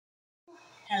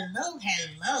Hello,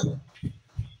 hello,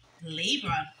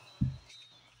 Libra.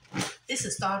 This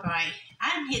is Starbright.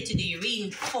 I'm here to do your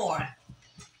reading for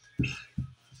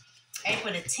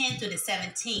April the 10th through the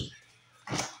 17th.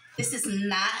 This is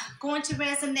not going to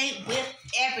resonate with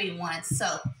everyone, so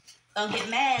don't get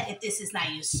mad if this is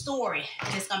not your story.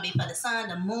 It's going to be for the sun,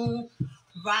 the moon,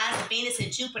 rise, Venus, and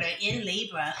Jupiter in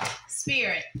Libra.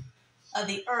 Spirit of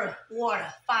the earth, water,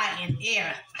 fire, and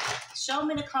air. Show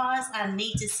me the cards I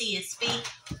need to see and speak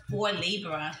for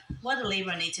Libra. What do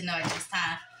Libra need to know at this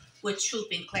time with truth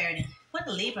and clarity? What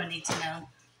do Libra need to know?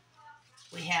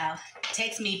 We have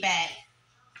text me back.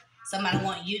 Somebody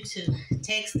want you to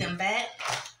text them back.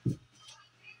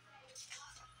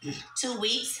 2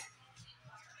 weeks.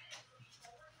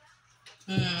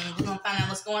 We're going to find out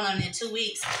what's going on in 2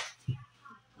 weeks.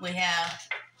 We have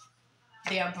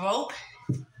they are broke.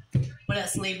 What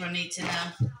else Libra need to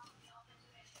know?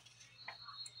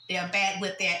 They are back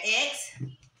with their ex.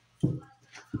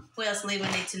 What else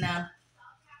Libra need to know?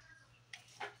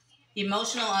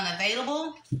 Emotional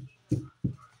unavailable.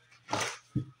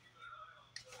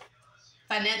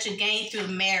 Financial gain through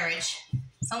marriage.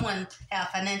 Someone have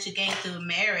financial gain through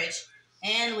marriage.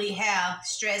 And we have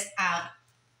stressed out.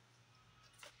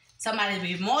 Somebody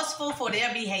remorseful for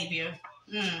their behavior.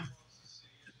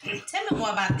 Tell me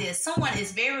more about this. Someone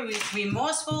is very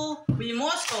remorseful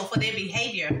for their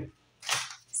behavior.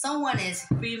 Someone is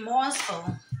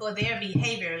remorseful for their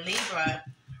behavior, Libra.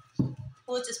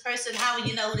 Who is this person? How will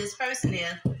you know who this person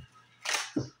is?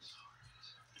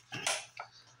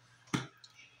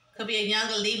 Could be a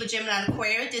younger Libra, Gemini,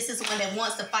 Aquarius. This is one that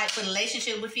wants to fight for the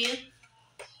relationship with you.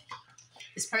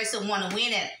 This person want to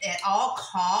win at all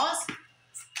costs.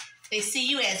 They see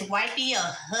you as wifey or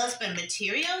husband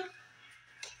material.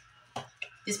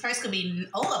 This person could be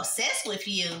obsessed with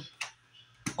you.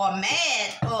 Or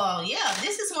mad. Or yeah,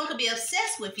 this is one could be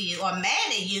obsessed with you or mad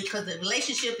at you because the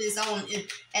relationship is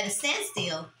at a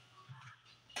standstill.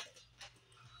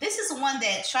 This is one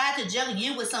that tried to juggle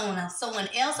you with someone else,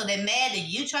 or they're mad that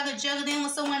you try to juggle them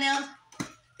with someone else.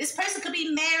 This person could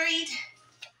be married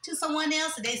to someone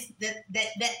else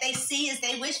that they see as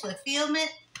they wish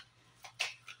fulfillment.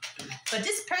 But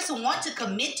this person wants to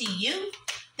commit to you.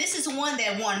 This is one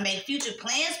that want to make future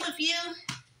plans with you.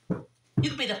 You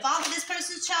could be the father of this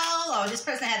person's child, or this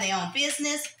person have their own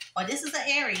business, or this is an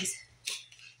Aries.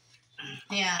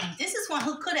 Yeah, this is one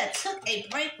who could have took a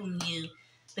break from you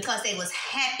because they was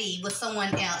happy with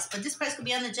someone else. But this person could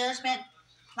be under judgment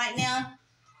right now.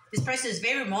 This person is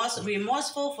very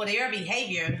remorseful for their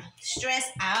behavior.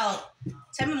 Stressed out.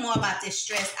 Tell me more about this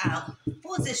stressed out.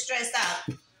 Who is this stressed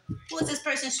out? Who is this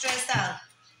person stressed out?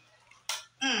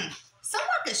 Someone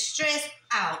could stress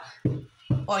out.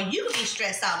 Or you could be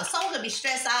stressed out. Or someone could be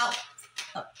stressed out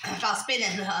about spending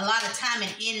a lot of time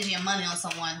and energy and money on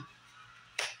someone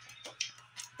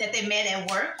that they met at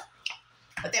work.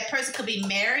 But that person could be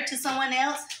married to someone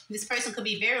else. This person could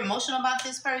be very emotional about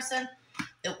this person.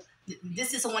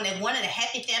 This is someone that wanted a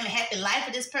happy family, happy life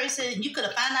for this person. You could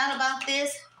have found out about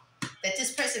this. That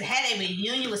this person had a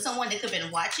reunion with someone that could have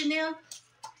been watching them.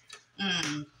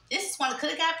 This is one that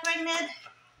could have got pregnant.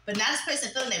 But now this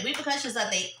person feeling the repercussions of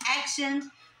their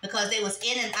action because they was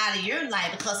in and out of your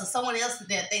life because of someone else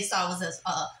that they saw was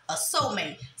a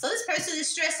soulmate. So this person is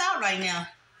stressed out right now.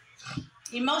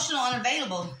 Emotional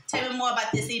unavailable. Tell me more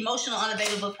about this emotional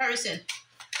unavailable person.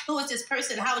 Who is this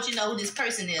person? How would you know who this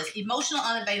person is? Emotional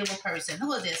unavailable person.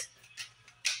 Who is this?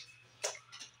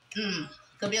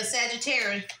 Could be a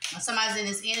Sagittarius or somebody's in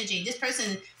this energy. This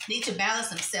person needs to balance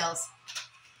themselves.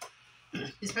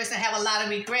 This person have a lot of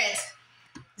regrets.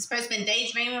 This person been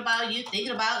daydreaming about you,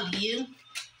 thinking about you.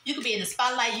 You could be in the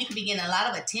spotlight. You could be getting a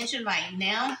lot of attention right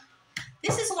now.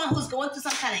 This is one who's going through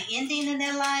some kind of ending in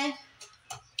their life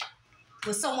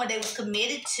with someone they was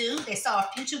committed to. They saw a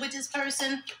future with this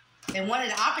person. They wanted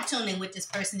an opportunity with this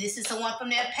person. This is someone from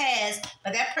their past,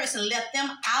 but that person left them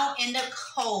out in the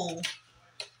cold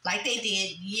like they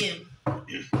did you.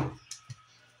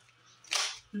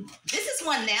 This is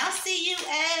one now see you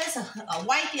as a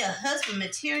wifey, a husband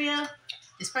material.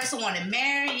 This person want to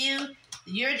marry you.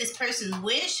 You're this person's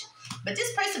wish. But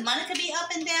this person's money could be up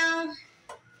and down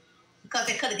because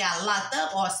they could have got locked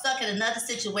up or stuck in another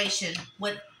situation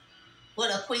with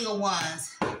a Queen of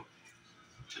Wands.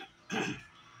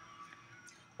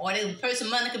 Or the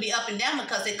person's money could be up and down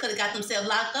because they could have got themselves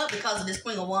locked up because of this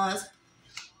Queen of Wands.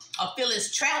 Or feeling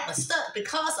trapped or stuck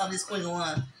because of this Queen of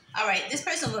Wands. All right, this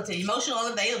person looks emotional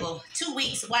unavailable. 2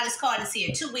 weeks. Why this card is here?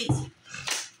 2 weeks.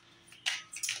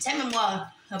 Tell me more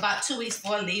about 2 weeks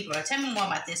for Libra. Tell me more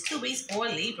about this. 2 weeks for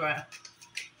Libra.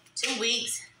 2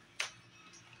 weeks.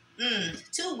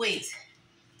 2 weeks.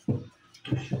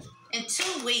 In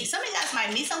 2 this week, some of you guys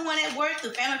might meet someone at work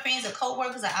through family, friends, or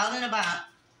co-workers, or out and about.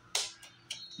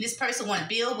 This person want to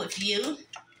build with you.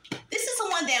 This is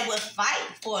someone that will fight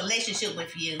for a relationship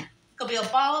with you. Could be a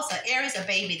boss, or Aries, a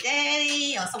baby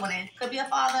daddy, or someone that could be a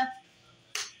father.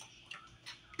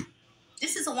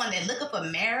 This is the one that looking for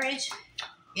marriage.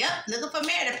 Yep, looking for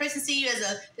marriage.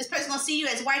 This person gonna see you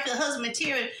as wife or husband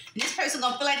material. And this person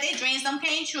gonna feel like their dreams don't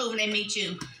came true when they meet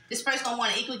you. This person gonna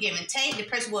want an equal give and take. The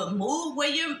person will move where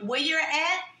you're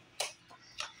at.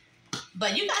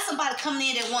 But you got somebody coming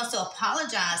in that wants to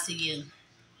apologize to you.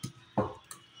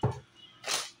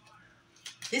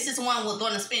 This is one who's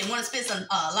want to spend a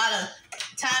lot of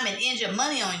time and energy and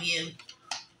money on you.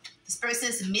 This person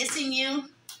is missing you.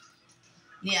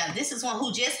 Yeah, this is one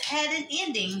who just had an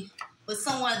ending with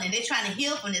someone and they're trying to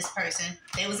heal from this person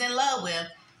they was in love with.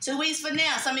 2 weeks from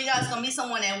now, some of you guys going to meet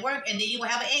someone at work and then you're going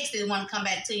to have an ex that want to come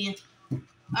back to you.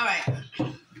 All right.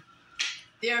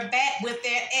 They're back with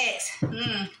their ex.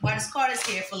 Why this card is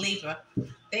here for Libra.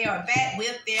 They are back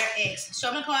with their ex.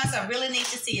 Show me cards I really need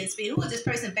to see and speak. Who is this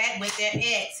person back with their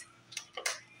ex?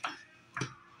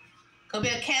 Could be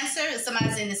a Cancer or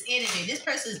somebody's in this energy. This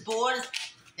person is bored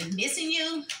and missing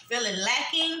you, feeling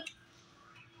lacking.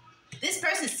 This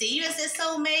person see you as their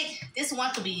soulmate. This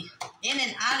one could be in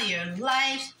and out of your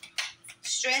life,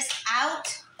 stressed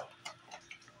out.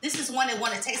 This is one that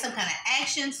want to take some kind of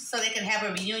action so they can have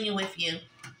a reunion with you.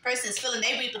 Person is feeling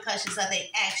their repercussions of their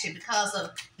action because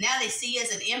of now they see you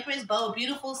as an empress, bold,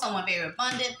 beautiful, someone very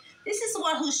abundant. This is the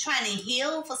one who's trying to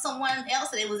heal for someone else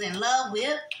that they was in love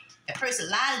with. That person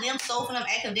lied to them, stole from them,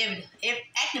 acting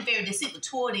very deceitful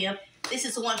toward them. This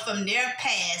is the one from their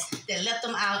past that left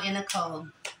them out in the cold.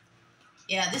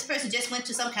 Yeah, this person just went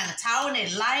to some kind of tower in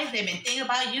their life. They've been thinking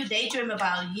about you, daydreaming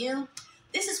about you.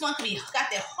 This is one could be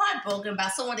got their heart broken by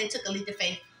someone they took a leap of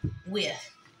faith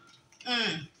with.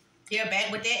 They're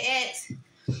back with their ex.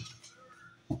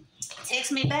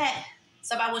 Text me back.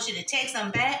 Somebody wants you to text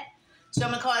them back. Show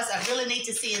me cards I really need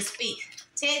to see and speak.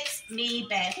 Text me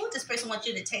back. Who does this person want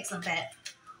you to text them back?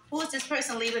 Who is this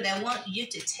person, Libra, that want you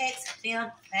to text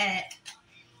them back?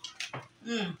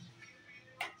 An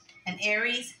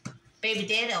Aries, baby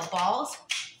daddy, or boss.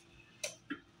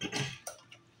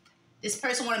 This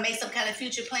person want to make some kind of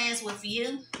future plans with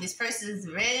you. This person is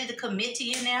ready to commit to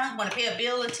you now. Want to pay a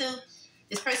bill or two.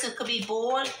 This person could be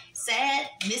bored, sad,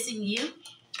 missing you.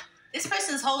 This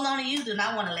person is holding on to you, do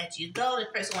not want to let you go. This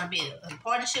person want to be in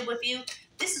partnership with you.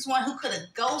 This is one who could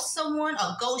have ghosted someone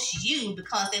or ghost you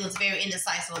because they was very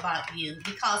indecisive about you.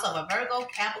 Because of a Virgo,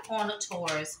 Capricorn, or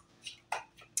Taurus.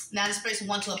 Now this person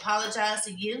wants to apologize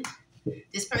to you.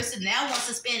 This person now wants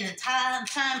to spend the time,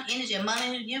 energy, and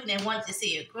money with you. They want to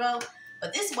see it grow.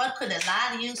 But this one could have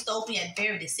lied to you, stole from you, and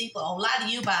very deceitful, or lied to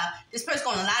you by, this person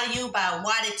going to lie to you by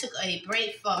why they took a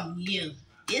break from you.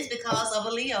 It's because of a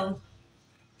Leo.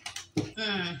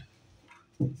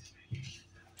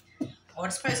 Or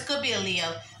this person could be a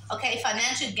Leo. Okay,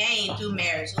 financial gain through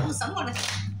marriage. Ooh, someone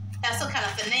have some kind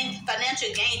of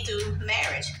financial gain through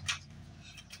marriage.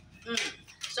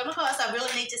 Some of us I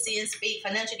really need to see and speak.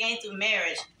 Financial gain through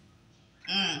marriage.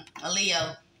 A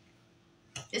Leo.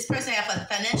 This person have a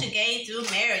financial gain through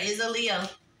marriage is a Leo.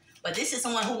 But this is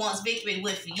someone who wants victory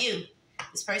with you.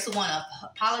 This person want to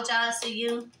apologize to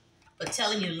you for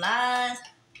telling you lies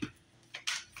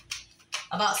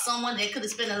about someone they could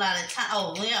have spent a lot of time.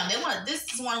 Oh, yeah,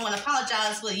 this is one who want to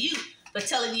apologize for you for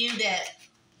telling you that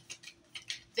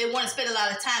they want to spend a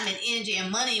lot of time and energy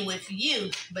and money with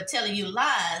you, but telling you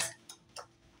lies.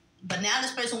 But now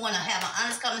this person want to have an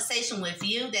honest conversation with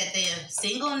you that they're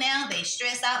single now, they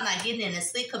stressed out, not getting in the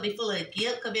sleep, could be full of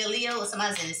guilt, could be a Leo or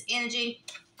somebody's in this energy.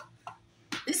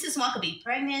 This is one could be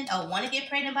pregnant or want to get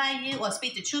pregnant by you or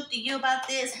speak the truth to you about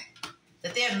this,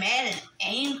 that they're mad and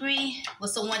angry with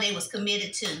someone they was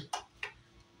committed to.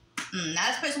 Now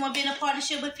this person want to be in a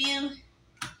partnership with you.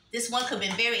 This one could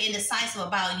have been very indecisive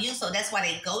about you, so that's why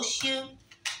they ghost you.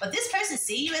 But this person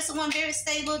see you as someone very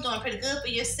stable, doing pretty good for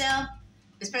yourself.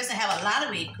 This person have a lot of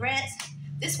regrets.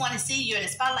 This one to see you in the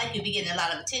spotlight, you'll be getting a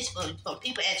lot of attention from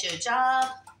people at your job.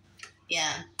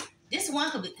 Yeah. This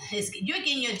one could be, you're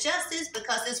getting your justice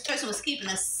because this person was keeping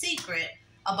a secret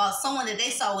about someone that they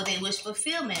saw with their wish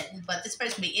fulfillment. But this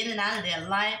person be in and out of their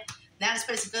life. Now this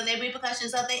person feel their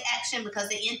repercussions of their action because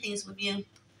they end things with you.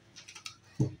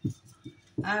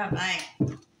 All right.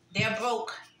 They're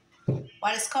broke.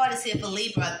 Why this card is here for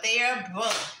Libra? They're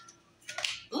broke.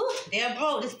 Ooh, they're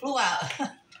broke. This flew out.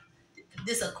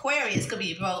 This Aquarius could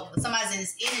be broke. Somebody's in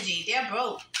this energy. They're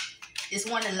broke. This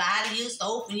one to lie to you,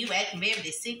 stole from you, acting very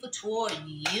deceitful toward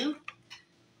you.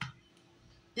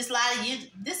 This lie to you.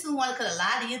 This is one that could have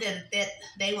lied to you that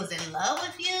they was in love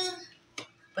with you.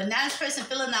 But now this person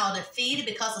feeling all defeated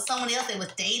because of someone else they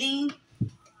was dating.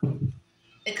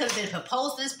 They could have been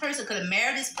proposed to this person, could have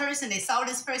married this person. They saw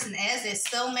this person as their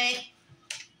soulmate.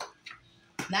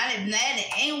 Now they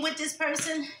ain't with this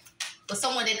person, but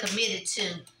someone they committed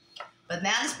to. But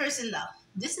now this person, though,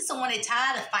 this is someone they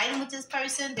tired of fighting with this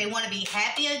person. They want to be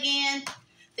happy again.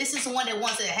 This is someone that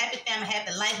wants a happy family,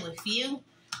 happy life with you.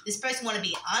 This person want to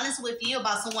be honest with you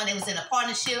about someone they was in a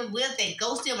partnership with. They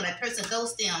ghost them when that person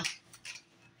ghosts them.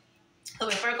 So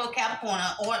with Virgo, Capricorn,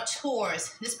 or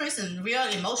Taurus, this person real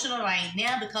emotional right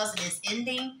now because of this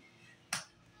ending.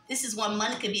 This is when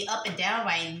money could be up and down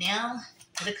right now.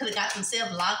 They could have got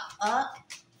themselves locked up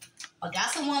or got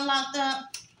someone locked up.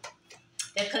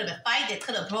 There could have been a fight that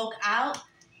could have broke out.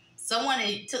 Someone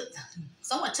took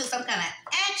some kind of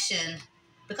action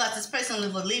because this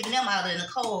person was leaving them out in the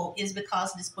cold is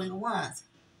because of this Queen of Wands.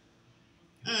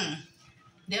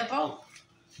 They're broke.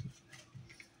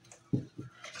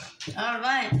 All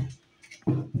right.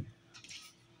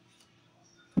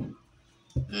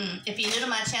 If you're new to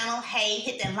my channel, hey,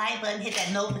 hit that like button, hit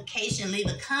that notification, leave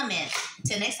a comment.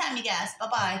 Until next time, you guys.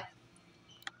 Bye-bye.